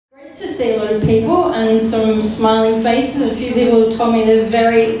To see a lot of people and some smiling faces. A few people have told me they're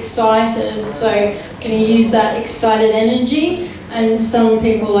very excited, so I'm going to use that excited energy. And some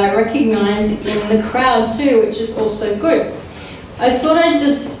people I recognise in the crowd too, which is also good. I thought I'd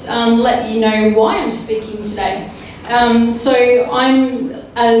just let you know why I'm speaking today. So I'm,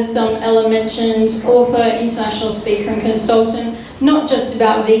 as Ella mentioned, author, international speaker and consultant, not just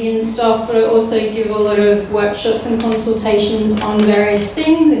about vegan stuff, but I also give a lot of workshops and consultations on various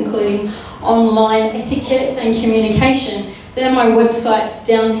things, including online etiquette and communication. They're my websites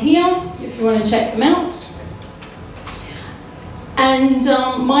down here, if you want to check them out. And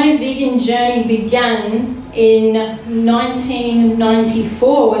my vegan journey began in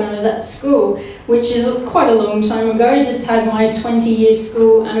 1994 when I was at school, which is quite a long time ago. I just had my 20-year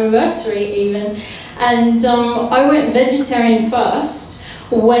school anniversary even. And I went vegetarian first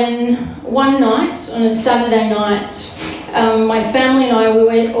when one night, on a Saturday night, my family and I,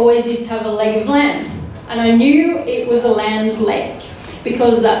 we always used to have a leg of lamb. And I knew it was a lamb's leg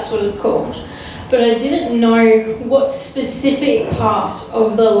because that's what it's called. But I didn't know what specific part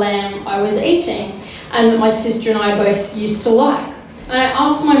of the lamb I was eating and that my sister and I both used to like. And I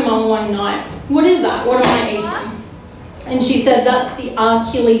asked my mum one night, what is that? What am I eating? And she said, that's the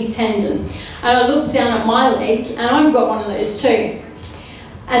Achilles tendon. And I looked down at my leg, and I've got one of those too.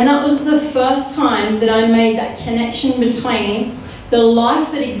 And that was the first time that I made that connection between the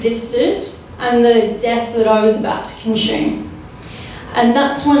life that existed and the death that I was about to consume. And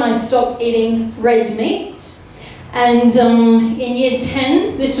that's when I stopped eating red meat. And in year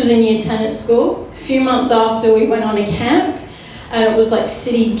 10, this was in year 10 at school, a few months after we went on a camp, and it was like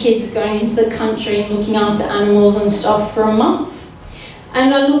city kids going into the country and looking after animals and stuff for a month.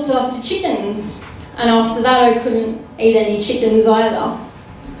 And I looked after chickens. And after that, I couldn't eat any chickens either.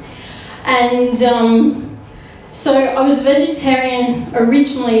 And so I was vegetarian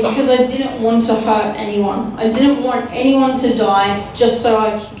originally because I didn't want to hurt anyone. I didn't want anyone to die just so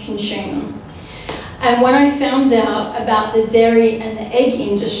I could consume them. And when I found out about the dairy and the egg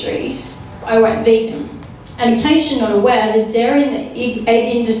industries, I went vegan. And in case you're not aware, the dairy and the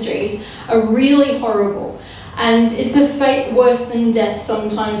egg industries are really horrible. And it's a fate worse than death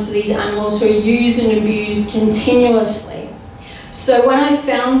sometimes for these animals who are used and abused continuously. So when I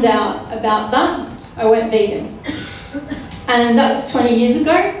found out about that, I went vegan. And that was 20 years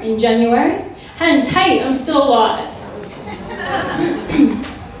ago in January. And hey, I'm still alive.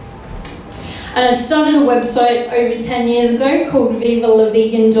 And I started a website over 10 years ago called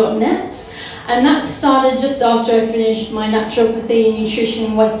vivalavegan.net. And that started just after I finished my naturopathy,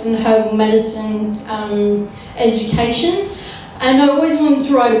 nutrition, Western herbal medicine education. And I always wanted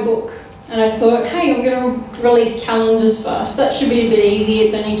to write a book. And I thought, hey, I'm going to release calendars first. That should be a bit easy.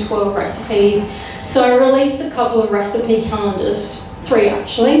 It's only 12 recipes. So I released a couple of recipe calendars, 3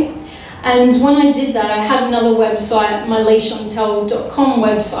 actually. And when I did that, I had another website, my Leigh-Chantelle.com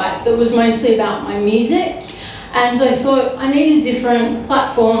website, that was mostly about my music. And I thought I need a different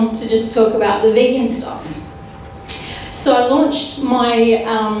platform to just talk about the vegan stuff. So I launched my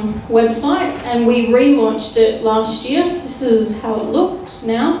website, and we relaunched it last year. So this is how it looks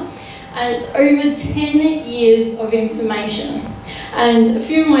now. And it's over 10 years of information. And a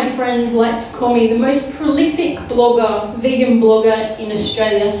few of my friends like to call me the most prolific blogger, vegan blogger in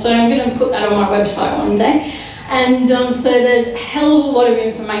Australia. So I'm going to put that on my website one day. And so there's a hell of a lot of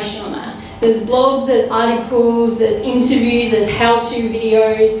information on that. There's blogs, there's articles, there's interviews, there's how-to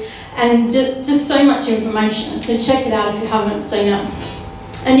videos, and just so much information. So check it out if you haven't seen it.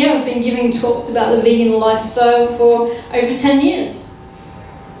 And yeah, I've been giving talks about the vegan lifestyle for over 10 years.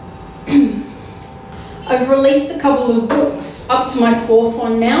 I've released a couple of books, up to my 4th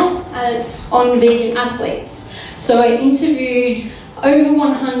one now, and it's on vegan athletes. So I interviewed over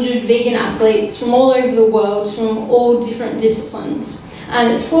 100 vegan athletes from all over the world, from all different disciplines. And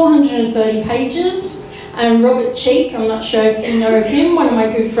it's 430 pages. And Robert Cheek, I'm not sure if you know of him, one of my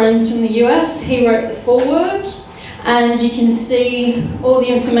good friends from the US, he wrote the foreword. And you can see all the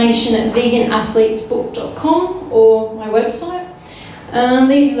information at veganathletesbook.com or my website.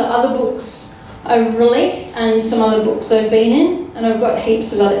 These are the other books I've released and some other books I've been in, and I've got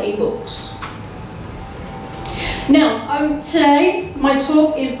heaps of other ebooks. Now, today my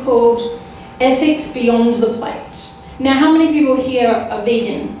talk is called Ethics Beyond the Plate. Now, how many people here are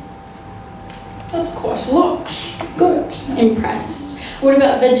vegan? That's quite a lot. Good, impressed. What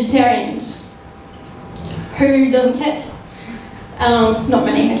about vegetarians? Who doesn't care? Not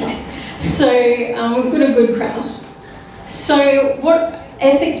many, okay. So we've got a good crowd. So what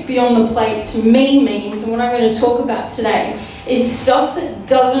ethics beyond the plate to me means, and what I'm going to talk about today, is stuff that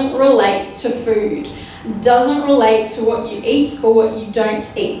doesn't relate to food. doesn't relate to what you eat or what you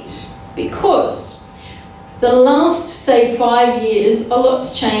don't eat. Because the last, say, 5 years, a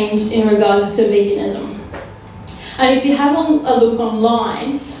lot's changed in regards to veganism. And if you have a look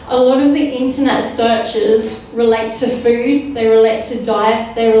online, a lot of the internet searches relate to food, they relate to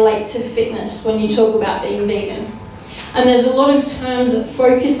diet, they relate to fitness when you talk about being vegan. And there's a lot of terms that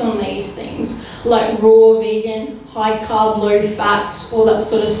focus on these things, like raw vegan, high carb, low fat, all that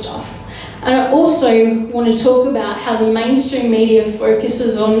sort of stuff. And I also want to talk about how the mainstream media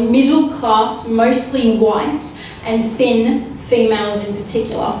focuses on middle class, mostly white, and thin females in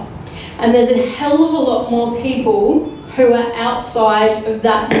particular. And there's a hell of a lot more people who are outside of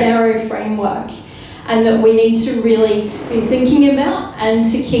that narrow framework, and that we need to really be thinking about and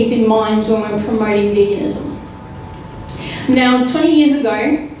to keep in mind when we're promoting veganism. Now, 20 years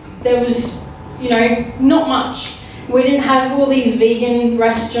ago, there was, not much. We didn't have all these vegan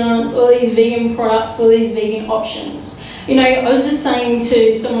restaurants, all these vegan products, all these vegan options. I was just saying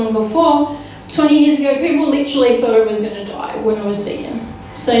to someone before, 20 years ago, people literally thought I was going to die when I was vegan.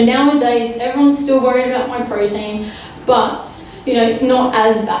 So nowadays, everyone's still worried about my protein, but, it's not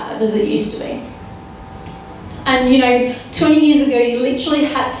as bad as it used to be. And, 20 years ago, you literally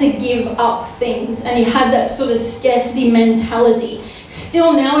had to give up things, and you had that sort of scarcity mentality.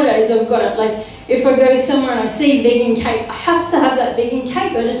 Still nowadays, I've got it. Like, if I go somewhere and I see vegan cake, I have to have that vegan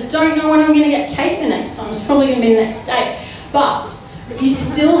cake. I just don't know when I'm going to get cake the next time. It's probably going to be the next day. But you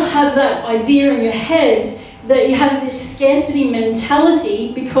still have that idea in your head that you have this scarcity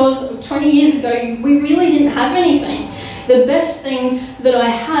mentality because 20 years ago, we really didn't have anything. The best thing that I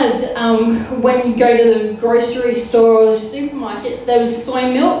had when you go to the grocery store or the supermarket, there was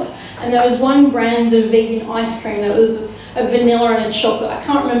soy milk, and there was one brand of vegan ice cream that was a vanilla and a chocolate. I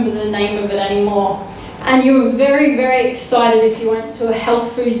can't remember the name of it anymore. And you were very, very excited if you went to a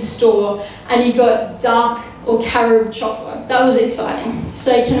health food store and you got dark or carob chocolate. That was exciting.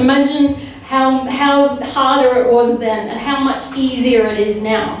 So you can imagine how harder it was then and how much easier it is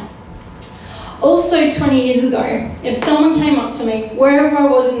now. Also, 20 years ago, if someone came up to me, wherever I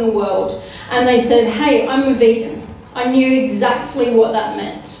was in the world, and they said, hey, I'm a vegan, I knew exactly what that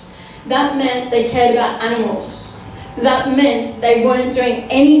meant. That meant they cared about animals. That meant they weren't doing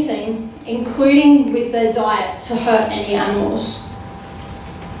anything, including with their diet, to hurt any animals.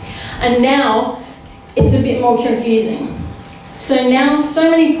 And now, it's a bit more confusing. So now, so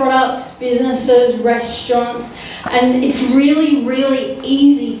many products, businesses, restaurants, and it's really, really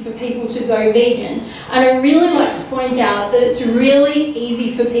easy for people to go vegan. And I really like to point out that it's really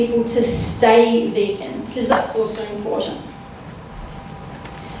easy for people to stay vegan, because that's also important.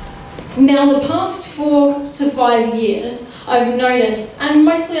 Now, the past 4 to 5 years, I've noticed, and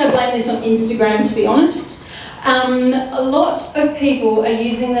mostly I blame this on Instagram, to be honest, a lot of people are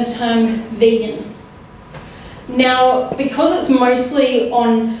using the term vegan. Now, because it's mostly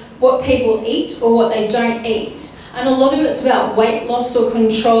on what people eat or what they don't eat, and a lot of it's about weight loss or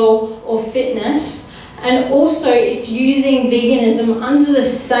control or fitness, and also it's using veganism under the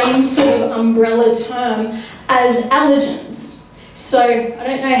same sort of umbrella term as allergens. So, I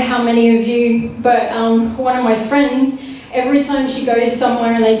don't know how many of you, but one of my friends, every time she goes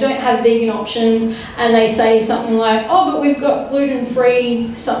somewhere and they don't have vegan options and they say something like, oh, but we've got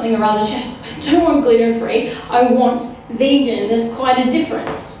gluten-free something or other, she says, I don't want gluten-free, I want vegan. There's quite a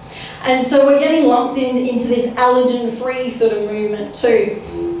difference. And so we're getting lumped into this allergen-free sort of movement too.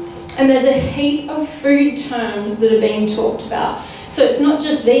 And there's a heap of food terms that are being talked about. So it's not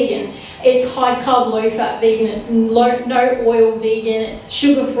just vegan, it's high-carb, low-fat vegan, it's no-oil vegan, it's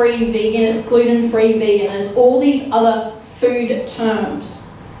sugar-free vegan, it's gluten-free vegan. There's all these other food terms.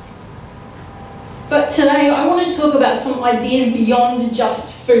 But today I want to talk about some ideas beyond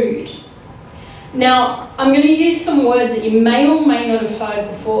just food. Now, I'm going to use some words that you may or may not have heard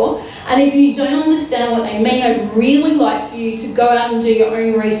before, and if you don't understand what they mean, I'd really like for you to go out and do your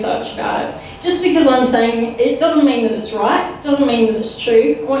own research about it. Just because I'm saying it doesn't mean that it's right, it doesn't mean that it's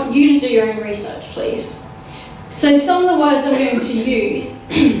true. I want you to do your own research, please. So some of the words I'm going to use,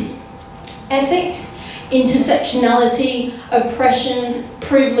 ethics, intersectionality, oppression,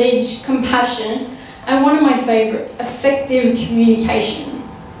 privilege, compassion, and one of my favourites, effective communication.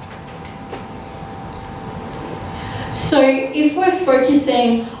 So if we're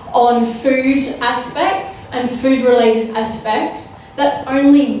focusing on food aspects and food-related aspects, that's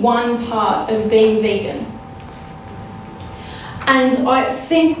only one part of being vegan. And I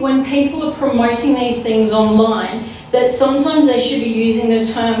think when people are promoting these things online, that sometimes they should be using the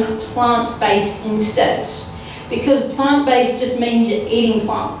term plant-based instead. Because plant-based just means you're eating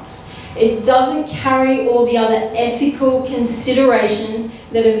plants. It doesn't carry all the other ethical considerations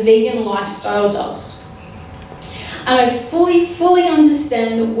that a vegan lifestyle does. And I fully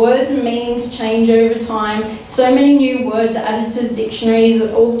understand that words and meanings change over time. So many new words are added to the dictionaries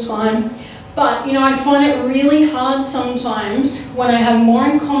all the time. But, you know, I find it really hard sometimes when I have more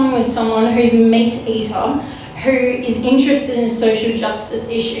in common with someone who's a meat eater, who is interested in social justice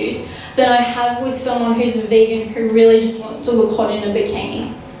issues, than I have with someone who's a vegan who really just wants to look hot in a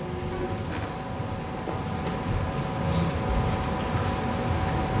bikini.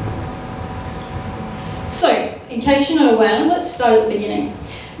 So, in case you're not aware, let's start at the beginning.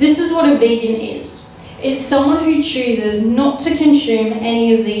 This is what a vegan is. It's someone who chooses not to consume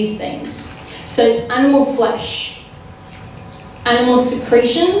any of these things. So it's animal flesh, animal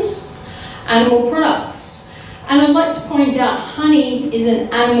secretions, animal products. And I'd like to point out honey is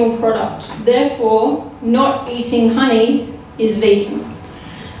an animal product. Therefore, not eating honey is vegan.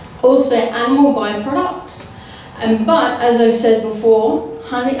 Also, animal byproducts. But as I've said before,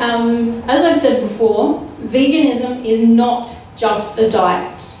 veganism is not just a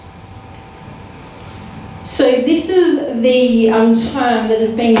diet. So this is the term that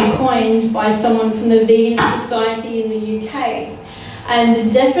has been coined by someone from the Vegan Society in the UK. And the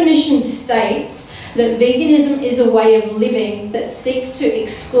definition states that veganism is a way of living that seeks to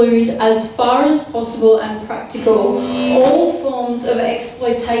exclude, as far as possible and practical, all forms of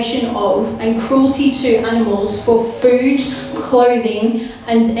exploitation of and cruelty to animals for food, clothing,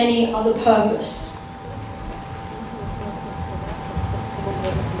 and any other purpose.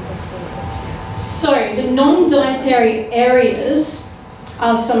 So the non-dietary areas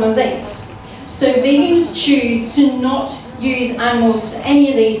are some of these. So vegans choose to not use animals for any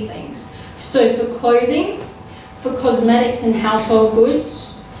of these things. So for clothing, for cosmetics and household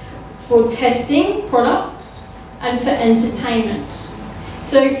goods, for testing products, and for entertainment.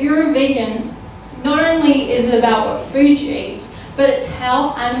 So if you're a vegan, not only is it about what food you eat, but it's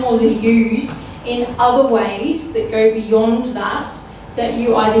how animals are used in other ways that go beyond that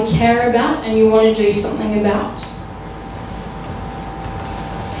you either care about and you want to do something about.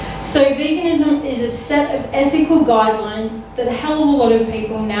 So veganism is a set of ethical guidelines that a hell of a lot of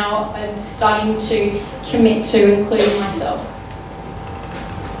people now are starting to commit to, including myself.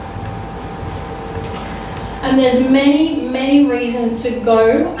 And there's many reasons to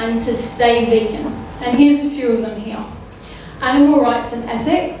go and to stay vegan. And here's a few of them here. Animal rights and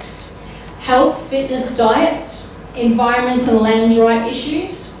ethics, health, fitness, diet, environment and land right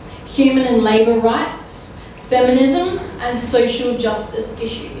issues, human and labour rights, feminism, and social justice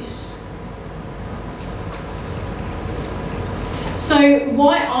issues. So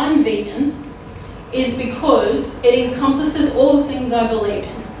why I'm vegan is because it encompasses all the things I believe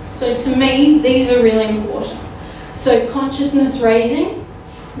in. So to me, these are really important. So consciousness raising,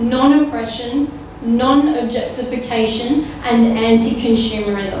 non-oppression, non-objectification, and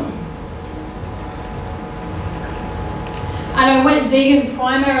anti-consumerism. And I went vegan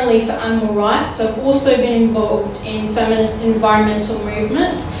primarily for animal rights. I've also been involved in feminist environmental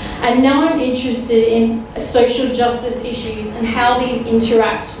movements, and now I'm interested in social justice issues and how these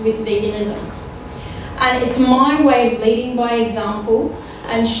interact with veganism. And it's my way of leading by example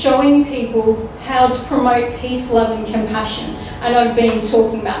and showing people how to promote peace, love and compassion. And I've been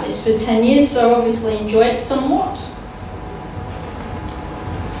talking about this for 10 years, so I obviously enjoy it somewhat.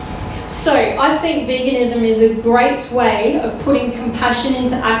 So I think veganism is a great way of putting compassion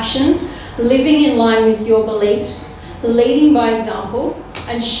into action, living in line with your beliefs, leading by example,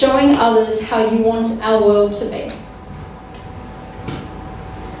 and showing others how you want our world to be.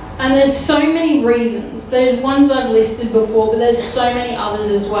 And there's so many reasons. There's ones I've listed before, but there's so many others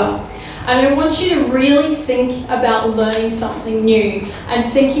as well. And I want you to really think about learning something new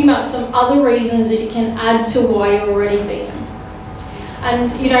and thinking about some other reasons that you can add to why you're already vegan.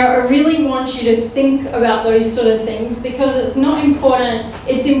 And, you know, I really want you to think about those sort of things because it's not important.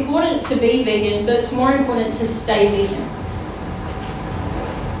 It's important to be vegan, but it's more important to stay vegan.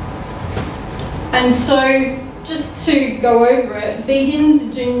 And so, just to go over it,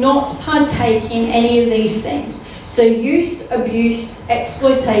 vegans do not partake in any of these things. So use, abuse,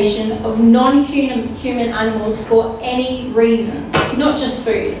 exploitation of non-human animals for any reason, not just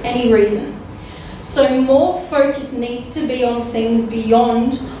food, any reason. So more focus needs to be on things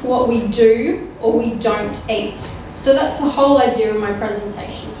beyond what we do or we don't eat. So that's the whole idea of my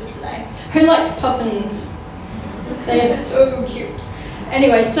presentation for today. Who likes puffins? They're so cute.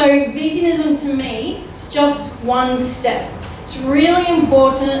 Anyway, so veganism to me is just one step. It's really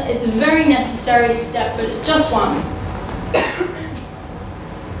important, it's a very necessary step, but it's just one.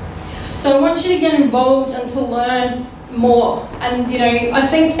 So I want you to get involved and to learn more. And you know, I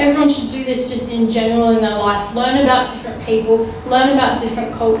think everyone should do this just in general in their life. Learn about different people, learn about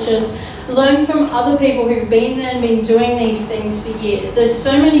different cultures, Learn from other people who've been there and been doing these things for years. There's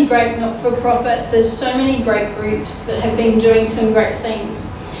so many great not-for-profits, there's so many great groups that have been doing some great things.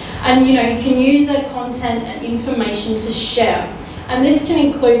 And you can use their content and information to share. And this can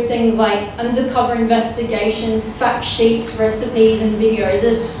include things like undercover investigations, fact sheets, recipes and videos.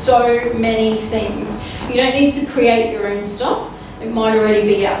 There's so many things. You don't need to create your own stuff. It might already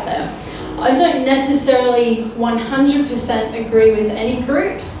be out there. I don't necessarily 100% agree with any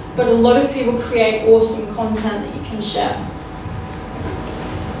groups, but a lot of people create awesome content that you can share.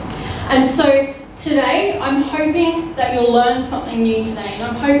 And so today, I'm hoping that you'll learn something new today, and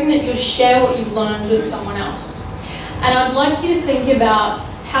I'm hoping that you'll share what you've learned with someone else. And I'd like you to think about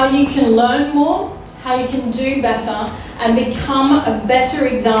how you can learn more, how you can do better, and become a better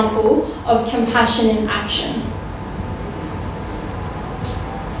example of compassion in action.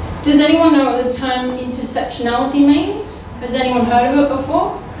 Does anyone know what the term intersectionality means? Has anyone heard of it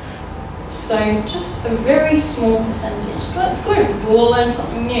before? So just a very small percentage. So that's good, we'll all learn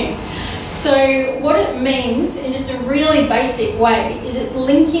something new. So what it means, in just a really basic way, is it's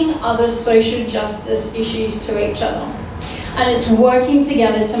linking other social justice issues to each other. And it's working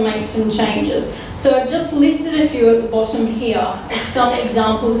together to make some changes. So I've just listed a few at the bottom here of some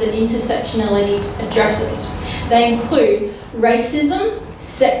examples that intersectionality addresses. They include racism,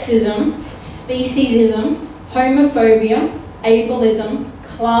 sexism, speciesism, homophobia, ableism,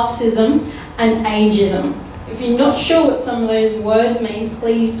 classism, and ageism. If you're not sure what some of those words mean,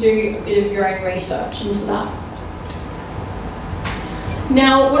 please do a bit of your own research into that.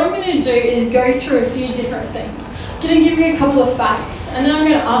 Now, what I'm going to do is go through a few different things. I'm going to give you a couple of facts, and then I'm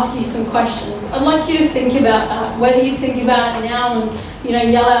going to ask you some questions. I'd like you to think about that, whether you think about it now and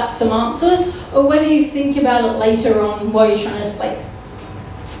yell out some answers, or whether you think about it later on while you're trying to sleep.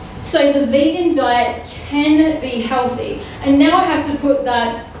 So the vegan diet can be healthy, and now I have to put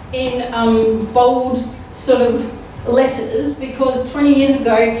that in bold sort of letters, because 20 years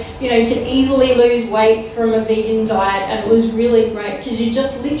ago, you could easily lose weight from a vegan diet, and it was really great because you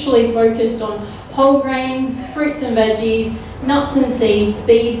just literally focused on whole grains, fruits and veggies, nuts and seeds,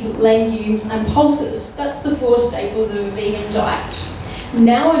 beans, legumes and pulses. That's the 4 staples of a vegan diet.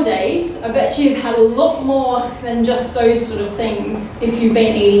 Nowadays, I bet you've had a lot more than just those sort of things if you've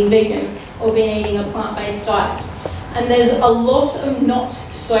been eating vegan or been eating a plant-based diet. And there's a lot of not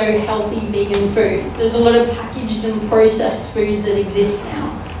so healthy vegan foods. There's a lot of packaged and processed foods that exist now.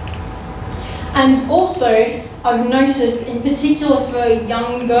 And also, I've noticed, in particular for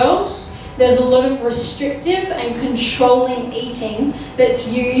young girls, there's a lot of restrictive and controlling eating that's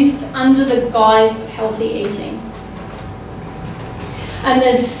used under the guise of healthy eating. And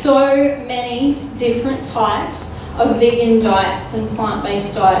there's so many different types of vegan diets and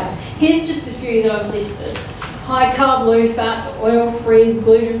plant-based diets. Here's just a few that I've listed. High carb, low fat, oil-free,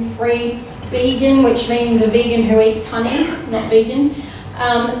 gluten-free, vegan, which means a vegan who eats honey, not vegan.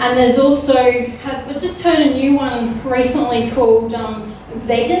 And there's also, I've just heard a new one recently called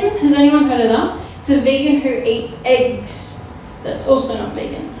vegan. Has anyone heard of that? It's a vegan who eats eggs. That's also not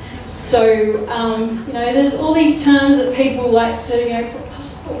vegan. So, there's all these terms that people like to,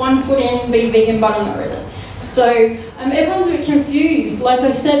 just put one foot in, be vegan, but I'm not really. So, everyone's a bit confused, like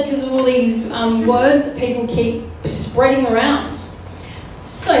I said, because of all these words that people keep spreading around.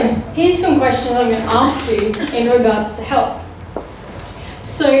 So, here's some questions I'm going to ask you in regards to health.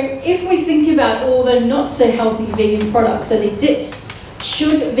 So, if we think about all the not so healthy vegan products that exist,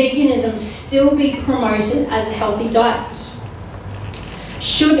 should veganism still be promoted as a healthy diet?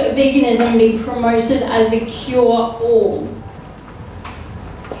 Should veganism be promoted as a cure-all?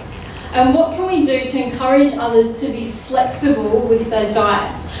 And what can we do to encourage others to be flexible with their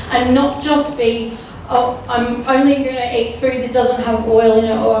diets and not just be, oh, I'm only going to eat food that doesn't have oil in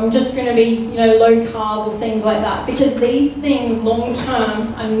it, or I'm just going to be, low carb or things like that, because these things long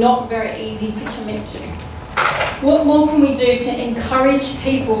term are not very easy to commit to. What more can we do to encourage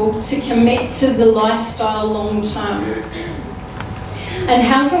people to commit to the lifestyle long term? And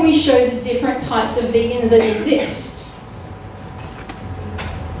how can we show the different types of vegans that exist?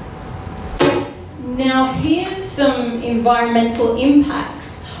 Now, here's some environmental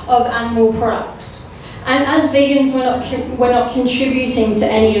impacts of animal products. And as vegans, we're not contributing to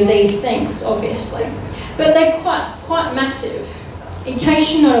any of these things, obviously. But they're quite massive. In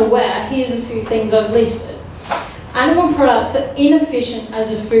case you're not aware, here's a few things I've listed. Animal products are inefficient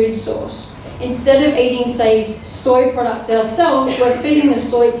as a food source. Instead of eating, say, soy products ourselves, we're feeding the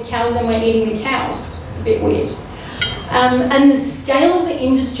soy to cows and we're eating the cows. It's a bit weird. And the scale of the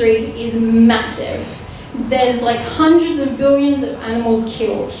industry is massive. There's like hundreds of billions of animals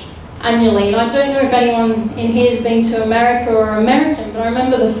killed annually. And I don't know if anyone in here has been to America or are American, second, but I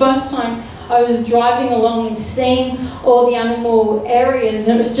remember the first time I was driving along and seeing all the animal areas,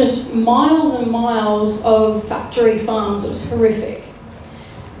 and it was just miles and miles of factory farms. It was horrific.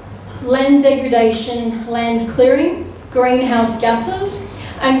 Land degradation, land clearing, greenhouse gases,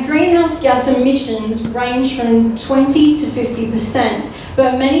 and greenhouse gas emissions range from 20 to 50%,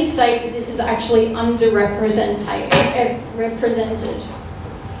 but many say that this is actually underrepresented.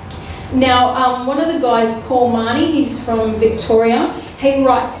 Now, one of the guys, Paul Marnie, he's from Victoria, he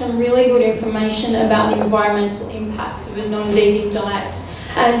writes some really good information about the environmental impacts of a non-vegan diet,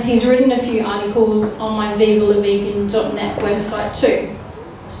 and he's written a few articles on my vivalavegan.net website too.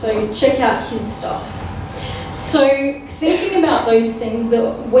 So check out his stuff. So thinking about those things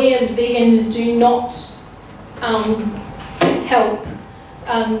that we as vegans do not help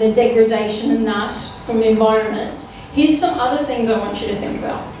the degradation and that from the environment, here's some other things I want you to think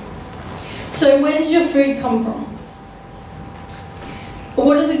about. So where does your food come from?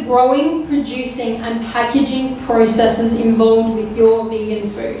 What are the growing, producing and packaging processes involved with your vegan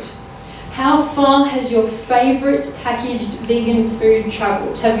food? How far has your favourite packaged vegan food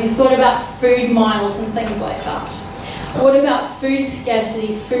travelled? Have you thought about food miles and things like that? What about food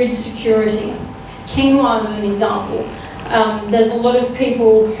scarcity, food security? Quinoa is an example. There's a lot of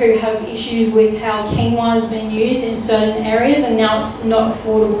people who have issues with how quinoa has been used in certain areas, and now it's not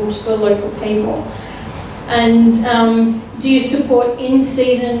affordable to the local people. And do you support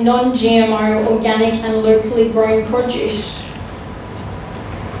in-season, non-GMO, organic and locally grown produce?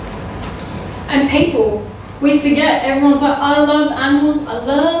 And people, we forget, everyone's like, I love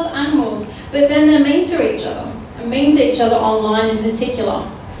animals, but then they're mean to each other, and mean to each other online in particular.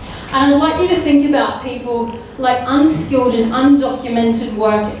 And I'd like you to think about people like unskilled and undocumented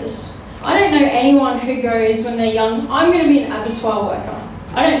workers. I don't know anyone who goes when they're young, I'm going to be an abattoir worker.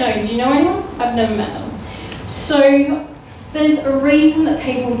 I don't know, do you know anyone? I've never met them. So there's a reason that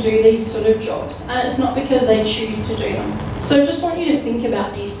people do these sort of jobs, and it's not because they choose to do them. So I just want you to think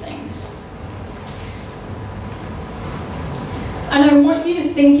about these things. And I want you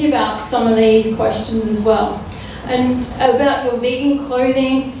to think about some of these questions as well. And about your vegan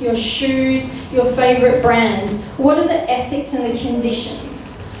clothing, your shoes, your favourite brands. What are the ethics and the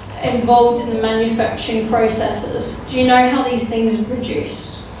conditions involved in the manufacturing processes? Do you know how these things are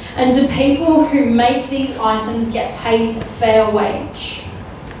produced? And do people who make these items get paid a fair wage?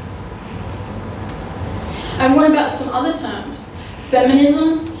 And what about some other terms?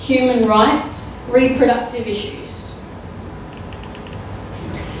 Feminism, human rights, reproductive issues.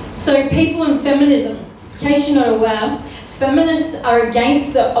 So people in feminism, in case you're not aware, feminists are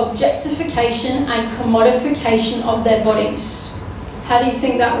against the objectification and commodification of their bodies. How do you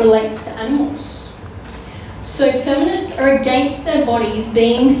think that relates to animals? So feminists are against their bodies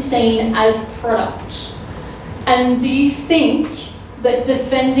being seen as product. And do you think that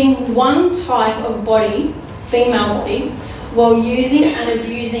defending one type of body, female body, while using and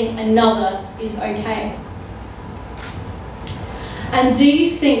abusing another is okay? And do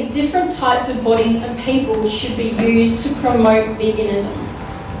you think different types of bodies and people should be used to promote veganism?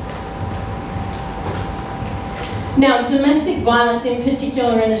 Now, domestic violence in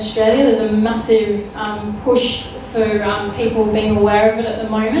particular in Australia, there's a massive push for people being aware of it at the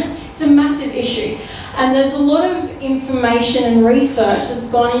moment. It's a massive issue. And there's a lot of information and research that's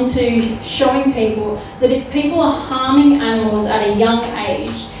gone into showing people that if people are harming animals at a young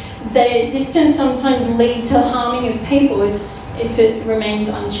age, this can sometimes lead to harming of people if it remains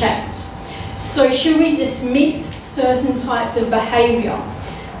unchecked. So should we dismiss certain types of behaviour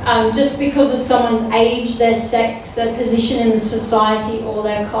just because of someone's age, their sex, their position in the society or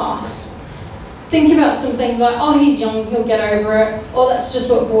their class? Think about some things like, oh, he's young, he'll get over it, or that's just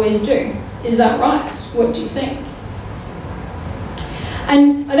what boys do. Is that right? What do you think?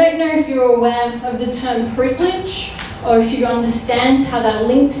 And I don't know if you're aware of the term privilege, or if you understand how that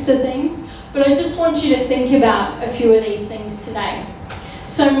links to things, but I just want you to think about a few of these things today.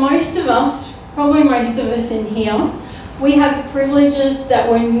 So most of us, probably most of us in here, we have privileges that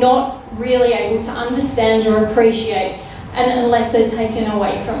we're not really able to understand or appreciate, and unless they're taken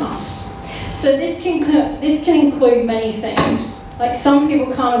away from us. So this can include many things. Like some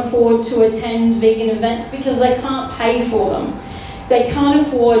people can't afford to attend vegan events because they can't pay for them. They can't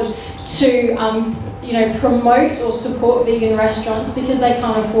afford to promote or support vegan restaurants because they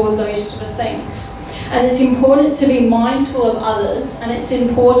can't afford those sort of things. And it's important to be mindful of others, and it's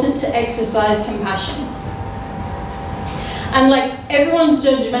important to exercise compassion. And like, everyone's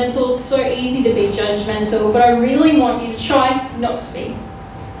judgmental, it's so easy to be judgmental, but I really want you to try not to be.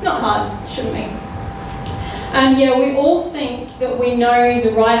 Not hard, shouldn't we? And yeah, we all think that we know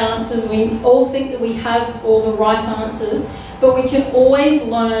the right answers, we all think that we have all the right answers, but we can always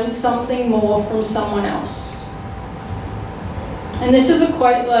learn something more from someone else. And this is a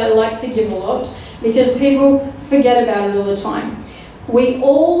quote that I like to give a lot because people forget about it all the time. We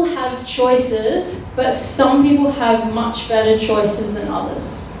all have choices, but some people have much better choices than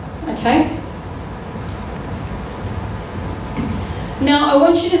others, okay? Now, I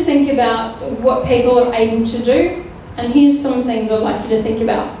want you to think about what people are able to do, and here's some things I'd like you to think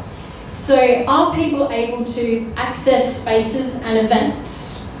about. So, are people able to access spaces and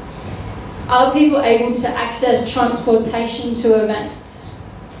events? Are people able to access transportation to events?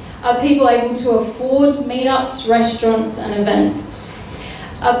 Are people able to afford meetups, restaurants, and events?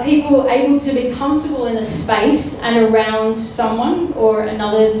 Are people able to be comfortable in a space and around someone or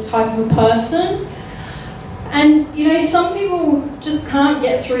another type of person? And, you know, some people just can't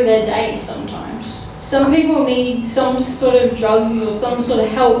get through their day sometimes. Some people need some sort of drugs or some sort of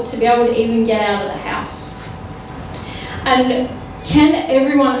help to be able to even get out of the house. And can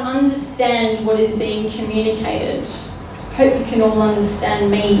everyone understand what is being communicated? I hope you can all understand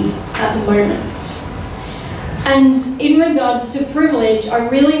me at the moment. And in regards to privilege, I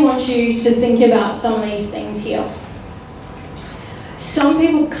really want you to think about some of these things here. Some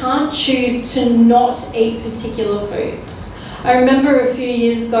people can't choose to not eat particular foods. I remember a few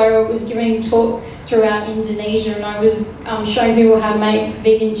years ago I was giving talks throughout Indonesia and I was showing people how to make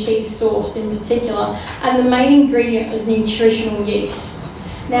vegan cheese sauce in particular, and the main ingredient was nutritional yeast.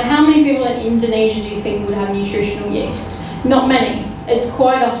 Now, how many people in Indonesia do you think would have nutritional yeast? Not many. It's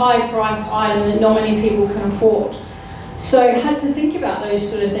quite a high-priced item that not many people can afford. So I had to think about those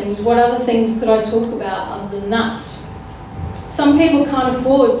sort of things. What other things could I talk about other than that? Some people can't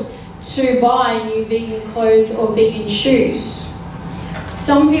afford to buy new vegan clothes or vegan shoes.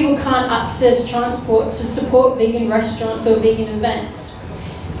 Some people can't access transport to support vegan restaurants or vegan events.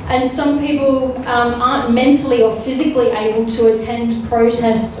 And some people aren't mentally or physically able to attend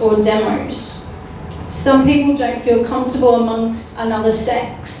protests or demos. Some people don't feel comfortable amongst another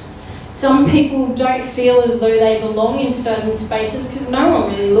sex. Some people don't feel as though they belong in certain spaces because no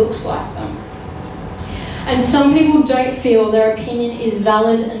one really looks like them. And some people don't feel their opinion is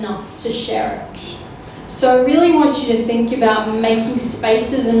valid enough to share it. So I really want you to think about making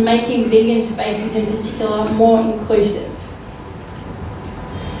spaces and making vegan spaces in particular more inclusive.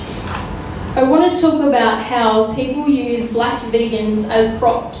 I want to talk about how people use black vegans as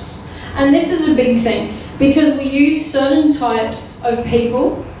props. And this is a big thing because we use certain types of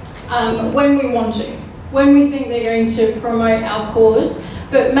people when we want to, when we think they're going to promote our cause,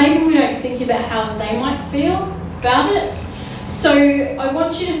 but maybe we don't think about how they might feel about it. So I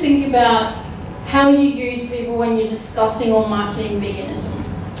want you to think about how you use people when you're discussing or marketing veganism.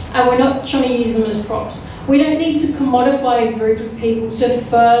 And we're not trying to use them as props. We don't need to commodify a group of people to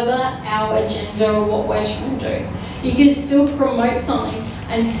further our agenda or what we're trying to do. You can still promote something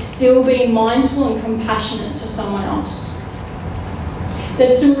and still be mindful and compassionate to someone else.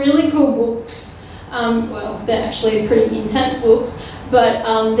 There's some really cool books. Well, they're actually pretty intense books,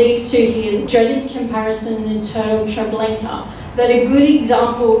 but these two here, Dreaded Comparison and Turtle Treblinka, that are good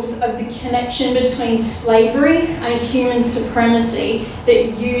examples of the connection between slavery and human supremacy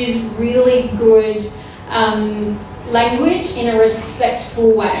that use really good language in a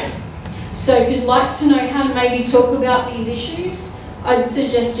respectful way. So if you'd like to know how to maybe talk about these issues, I'd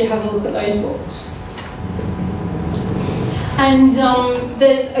suggest you have a look at those books. And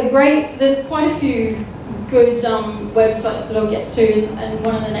there's quite a few good websites that I'll get to in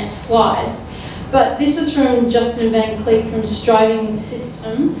one of the next slides. But this is from Justin Van Cleek from Striving with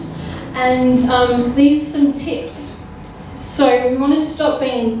Systems. And these are some tips. So we want to stop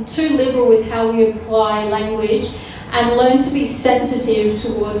being too liberal with how we apply language and learn to be sensitive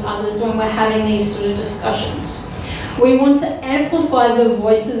towards others when we're having these sort of discussions. We want to amplify the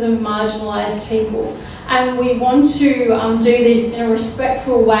voices of marginalised people, and we want to do this in a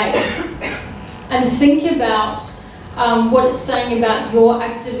respectful way and think about what it's saying about your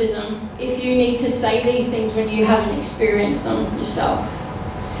activism if you need to say these things when you haven't experienced them yourself.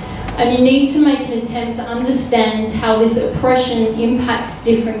 And you need to make an attempt to understand how this oppression impacts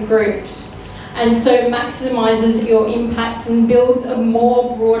different groups, and so it maximises your impact and builds a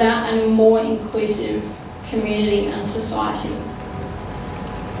more broader and more inclusive community and society.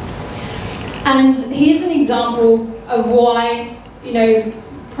 And here's an example of why, you know,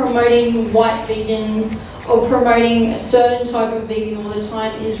 promoting white vegans or promoting a certain type of vegan all the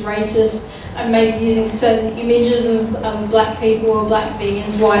time is racist, and maybe using certain images of black people or black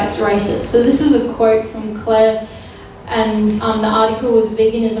vegans, why it's racist. So this is a quote from Claire, and the article was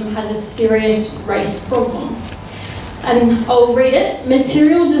 "Veganism has a serious race problem." And I'll read it.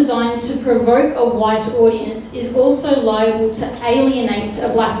 Material designed to provoke a white audience is also liable to alienate a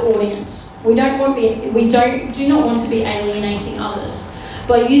black audience. We do not want to be alienating others.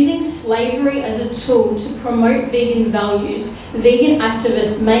 By using slavery as a tool to promote vegan values, vegan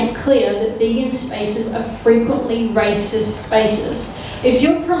activists make clear that vegan spaces are frequently racist spaces. If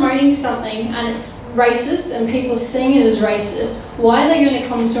you're promoting something and it's racist and people are seeing it as racist, why are they going to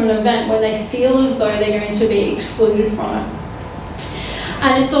come to an event where they feel as though they're going to be excluded from it?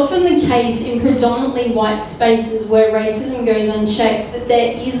 And it's often the case in predominantly white spaces where racism goes unchecked that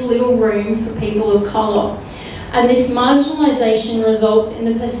there is little room for people of colour. And this marginalisation results in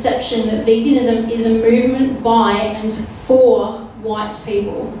the perception that veganism is a movement by and for white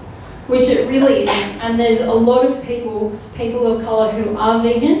people, which it really isn't. And there's a lot of people of colour who are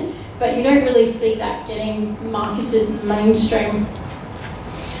vegan, but you don't really see that getting marketed mainstream.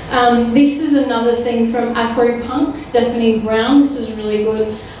 This is another thing from Afropunk, Stephanie Brown. This is really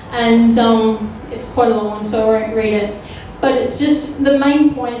good, and it's quite a long one, so I won't read it. But it's just the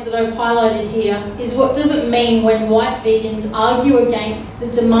main point that I've highlighted here is what does it mean when white vegans argue against the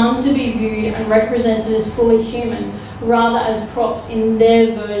demand to be viewed and represented as fully human, rather as props in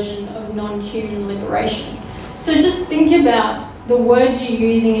their version of non-human liberation. So just think about the words you're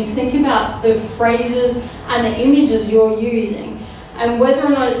using and think about the phrases and the images you're using, and whether or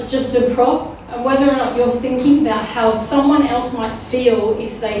not it's just a prop, and whether or not you're thinking about how someone else might feel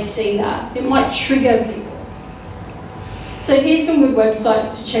if they see that. It might trigger people. So here's some good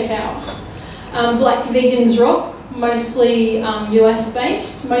websites to check out. Black Vegans Rock, mostly US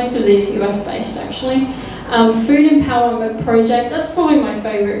based. Most of these are US based actually. Food Empowerment Project, that's probably my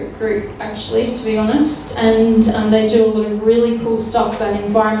favourite group actually, to be honest. And they do a lot of really cool stuff about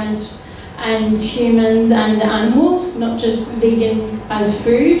environment and humans and animals, not just vegan as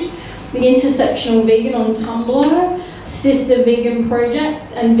food. The Intersectional Vegan on Tumblr, Sister Vegan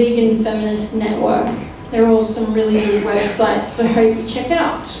Project, and Vegan Feminist Network. They're all some really good websites that I hope you check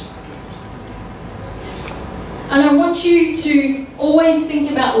out. And I want you to always think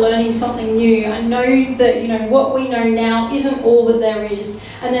about learning something new and know that what we know now isn't all that there is,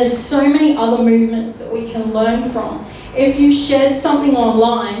 and there's so many other movements that we can learn from. If you shared something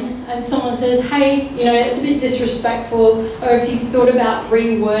online and someone says, hey, it's a bit disrespectful, or if you thought about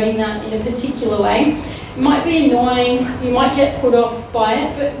rewording that in a particular way, it might be annoying, you might get put off by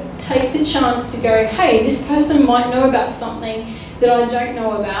it, but take the chance to go, hey, this person might know about something that I don't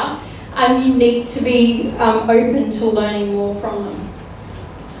know about, and you need to be open to learning more from them.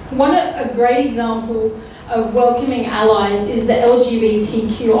 A great example of welcoming allies is the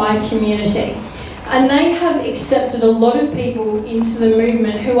LGBTQI community. And they have accepted a lot of people into the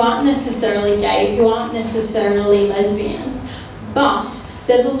movement who aren't necessarily gay, who aren't necessarily lesbians, but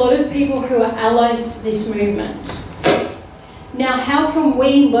there's a lot of people who are allies to this movement. Now, how can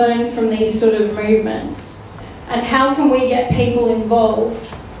we learn from these sort of movements? And how can we get people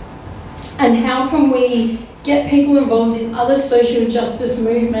involved? And how can we get people involved in other social justice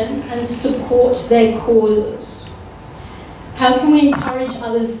movements and support their causes? How can we encourage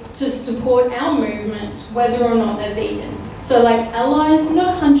others to support our movement, whether or not they're vegan? So like allies,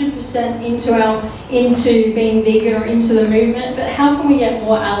 not 100% into being vegan or into the movement, but how can we get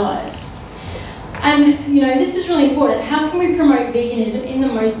more allies? And this is really important. How can we promote veganism in the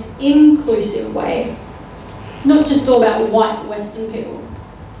most inclusive way? Not just all about white Western people.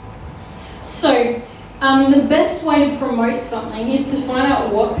 So the best way to promote something is to find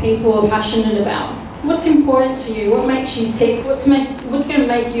out what people are passionate about. What's important to you? What makes you tick? What's going to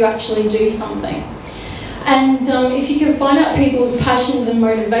make you actually do something? And if you can find out people's passions and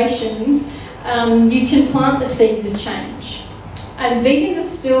motivations, you can plant the seeds of change. And vegans are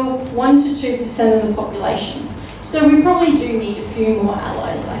still 1 to 2% of the population. So we probably do need a few more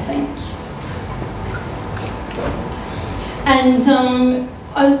allies, I think. And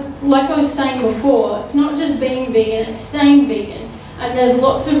like I was saying before, it's not just being vegan, it's staying vegan. And there's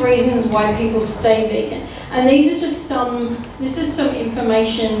lots of reasons why people stay vegan. And these are just this is some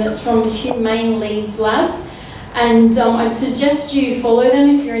information that's from the Humane Leagues Lab. And I'd suggest you follow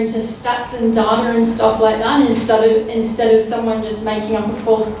them if you're into stats and data and stuff like that, instead of someone just making up a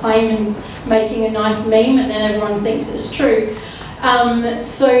false claim and making a nice meme and then everyone thinks it's true.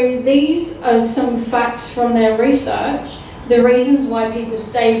 So these are some facts from their research, the reasons why people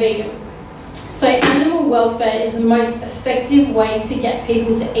stay vegan. So animal welfare is the most effective way to get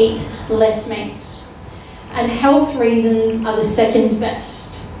people to eat less meat. And health reasons are the second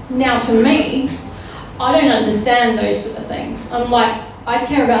best. Now for me, I don't understand those sort of things. I'm like, I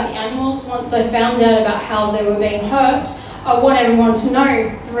care about the animals. Once I found out about how they were being hurt, I want everyone to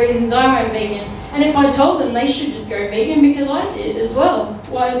know the reasons I went vegan. And if I told them they should just go vegan because I did as well,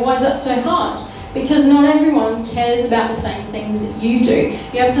 why is that so hard? Because not everyone cares about the same things that you do.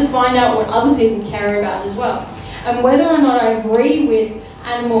 You have to find out what other people care about as well. And whether or not I agree with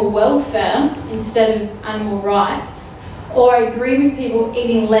animal welfare instead of animal rights, or I agree with people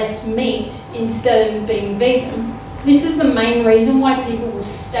eating less meat instead of being vegan, this is the main reason why people will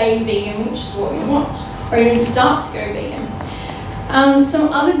stay vegan, which is what we want, or even start to go vegan.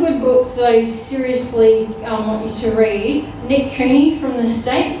 Some other good books that I seriously want you to read. Nick Cooney from the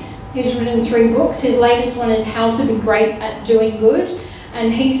States, he's written 3 books. His latest one is How to Be Great at Doing Good,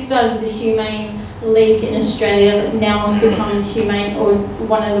 and he started the Humane League in Australia that now has become Humane, or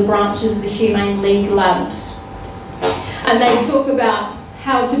one of the branches of the Humane League Labs. And they talk about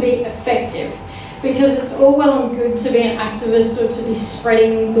how to be effective, because it's all well and good to be an activist or to be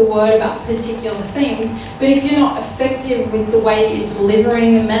spreading the word about particular things, but if you're not effective with the way that you're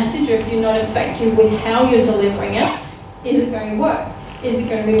delivering the message, or if you're not effective with how you're delivering it, is it going to work? Is it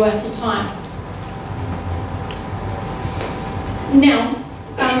going to be worth your time? Now,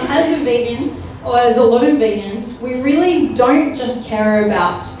 as a vegan, or as a lot of vegans, we really don't just care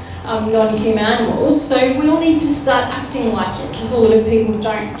about non-human animals, so we all need to start acting like it, because a lot of people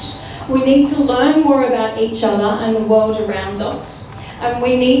don't. We need to learn more about each other and the world around us. And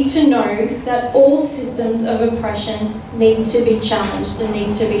we need to know that all systems of oppression need to be challenged and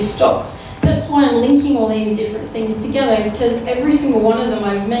need to be stopped. That's why I'm linking all these different things together, because every single one of them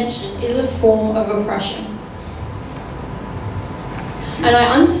I've mentioned is a form of oppression. And I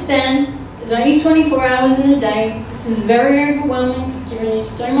understand there's only 24 hours in a day. This is very overwhelming. I've given you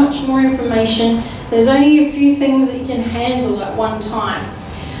so much more information. There's only a few things that you can handle at one time.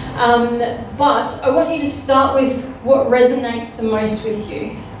 But I want you to start with what resonates the most with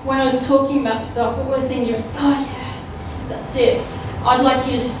you. When I was talking about stuff, what were things you went, oh yeah, that's it. I'd like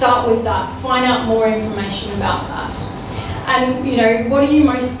you to start with that, find out more information about that. And you know, what are you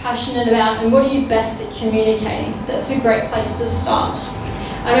most passionate about and what are you best at communicating? That's a great place to start.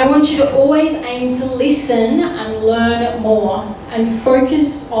 And I want you to always aim to listen and learn more and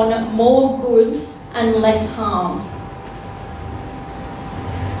focus on more good and less harm.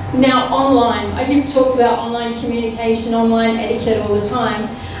 Now, online, I give talks about online communication, online etiquette all the time,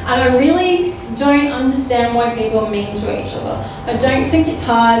 and I really don't understand why people are mean to each other. I don't think it's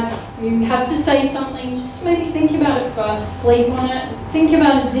hard. You have to say something, just maybe think about it first, sleep on it, think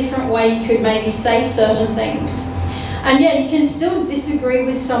about a different way you could maybe say certain things. And yeah, you can still disagree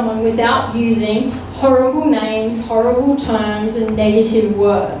with someone without using horrible names, horrible terms, and negative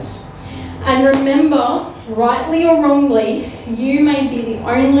words. And remember, rightly or wrongly, you may be the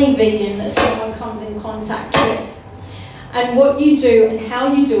only vegan that someone comes in contact with. And what you do and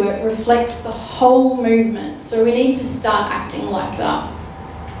how you do it reflects the whole movement. So we need to start acting like that.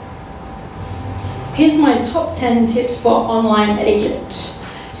 Here's my top 10 tips for online etiquette.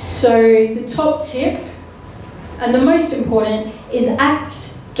 So the top tip, and the most important, is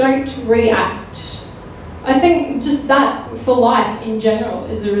act, don't react. I think just that for life in general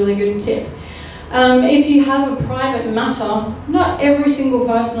is a really good tip. If you have a private matter, not every single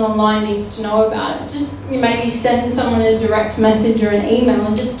person online needs to know about it. Just maybe send someone a direct message or an email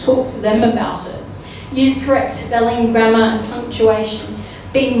and just talk to them about it. Use correct spelling, grammar and punctuation.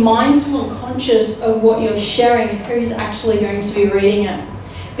 Be mindful and conscious of what you're sharing and who's actually going to be reading it.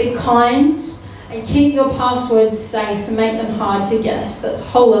 Be kind and keep your passwords safe and make them hard to guess. That's a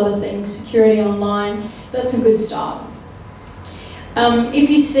whole other thing, security online. That's a good start. If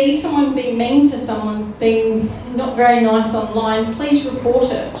you see someone being mean to someone, being not very nice online, please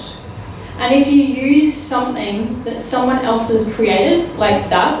report it. And if you use something that someone else has created, like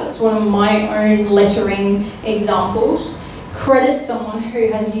that's one of my own lettering examples, credit someone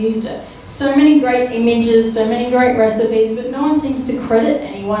who has used it. So many great images, so many great recipes, but no one seems to credit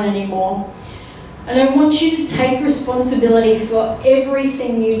anyone anymore. And I want you to take responsibility for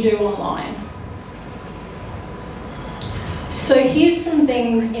everything you do online. So here's some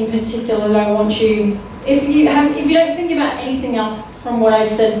things in particular that I want you, if you don't think about anything else from what I've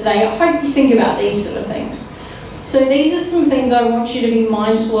said today, I hope you think about these sort of things. So these are some things I want you to be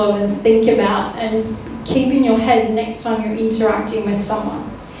mindful of and think about and keep in your head next time you're interacting with someone.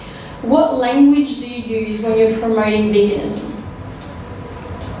 What language do you use when you're promoting veganism?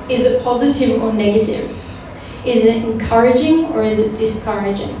 Is it positive or negative? Is it encouraging or is it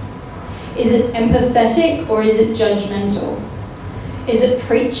discouraging? Is it empathetic or is it judgmental? Is it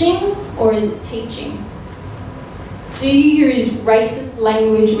preaching or is it teaching? Do you use racist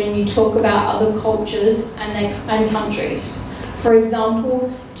language when you talk about other cultures and countries? For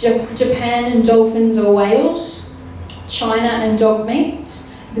example, Japan and dolphins or whales? China and dog meat,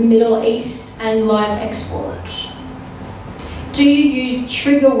 the Middle East and live export? Do you use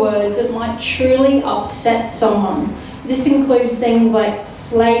trigger words that might truly upset someone? This includes things like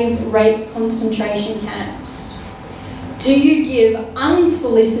slave rape concentration camps. Do you give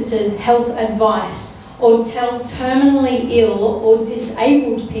unsolicited health advice or tell terminally ill or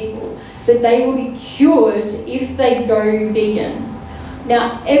disabled people that they will be cured if they go vegan?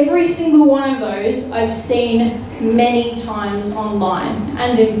 Now, every single one of those I've seen many times online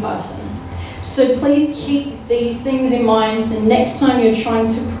and in person. So please keep these things in mind the next time you're trying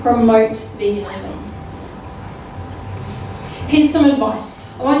to promote veganism. Here's some advice.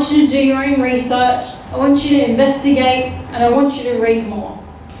 I want you to do your own research, I want you to investigate, and I want you to read more.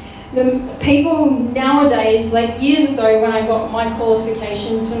 The people nowadays, like years ago when I got my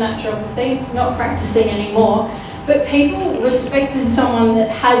qualifications for naturopathy, not practicing anymore, but people respected someone that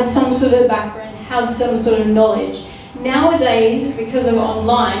had some sort of background, had some sort of knowledge. Nowadays, because of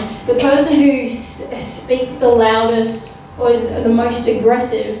online, the person who speaks the loudest or is the most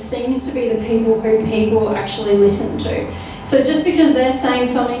aggressive seems to be the people who people actually listen to. So just because they're saying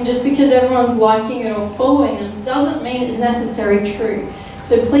something, just because everyone's liking it or following them, doesn't mean it's necessarily true.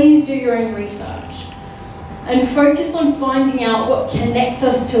 So please do your own research. And focus on finding out what connects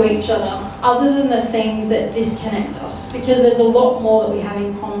us to each other than the things that disconnect us, because there's a lot more that we have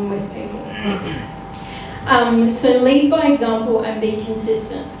in common with people. So lead by example and be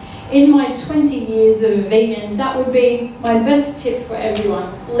consistent. In my 20 years of vegan, that would be my best tip for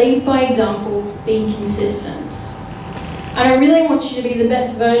everyone. Lead by example, be consistent. And I really want you to be the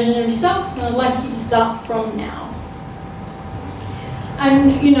best version of yourself, and I'd like you to start from now.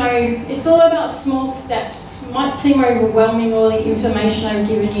 And you know, it's all about small steps. It might seem overwhelming, all the information I've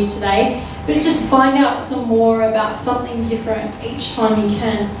given you today, but just find out some more about something different each time you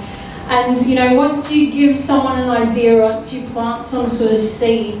can. And you know, once you give someone an idea, once you plant some sort of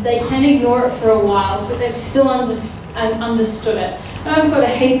seed, they can ignore it for a while, but they've still understood it. And I've got a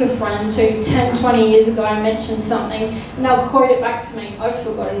heap of friends who 10, 20 years ago I mentioned something, and they'll quote it back to me. I've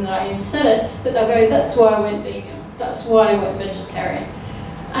forgotten that I even said it, but they'll go, that's why I went vegan, that's why I went vegetarian.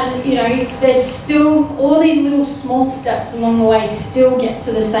 And you know, there's still all these little small steps along the way still get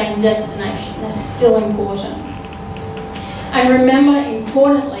to the same destination. They're still important. And remember,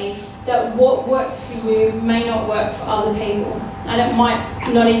 importantly, that what works for you may not work for other people. And it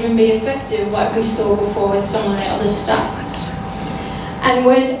might not even be effective, like we saw before with some of the other stats. And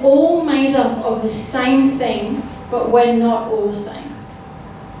we're all made up of the same thing, but we're not all the same.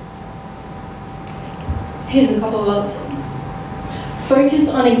 Here's a couple of other things. Focus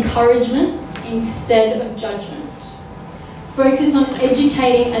on encouragement instead of judgment. Focus on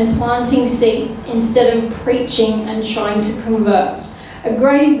educating and planting seeds instead of preaching and trying to convert. A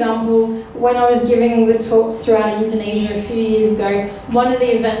great example, when I was giving the talks throughout Indonesia a few years ago, one of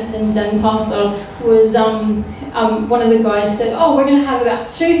the events in Denpasar was, one of the guys said, oh, we're going to have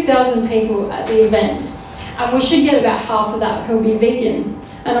about 2,000 people at the event, and we should get about half of that who'll be vegan.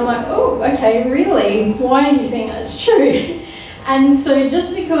 And I'm like, oh, okay, really? Why do you think that's true? And so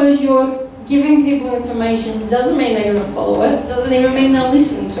just because you're giving people information doesn't mean they're going to follow it, doesn't even mean they'll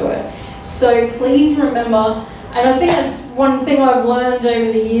listen to it. So please remember, and I think that's one thing I've learned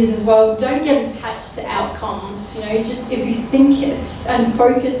over the years as well, don't get attached to outcomes. You know, just if you think and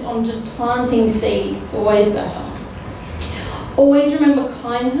focus on just planting seeds, it's always better. Always remember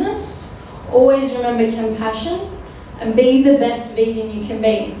kindness, always remember compassion, and be the best vegan you can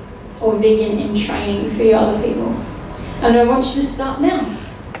be, or vegan in training for your other people. And I want you to start now.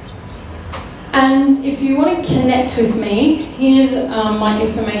 And if you want to connect with me, here's my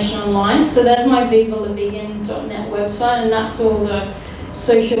information online. So there's my vivalavegan.net website, and that's all the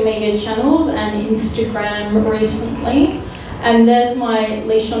social media channels and Instagram recently. And there's my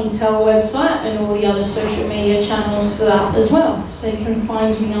Leigh-Chantelle website and all the other social media channels for that as well. So you can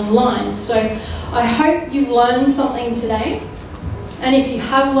find me online. So I hope you've learned something today. And if you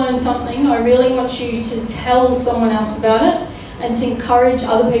have learned something, I really want you to tell someone else about it, and to encourage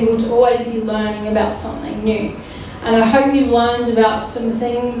other people to always be learning about something new. And I hope you've learned about some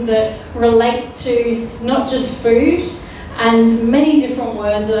things that relate to not just food and many different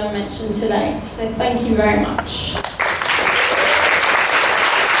words that I mentioned today. So thank you very much.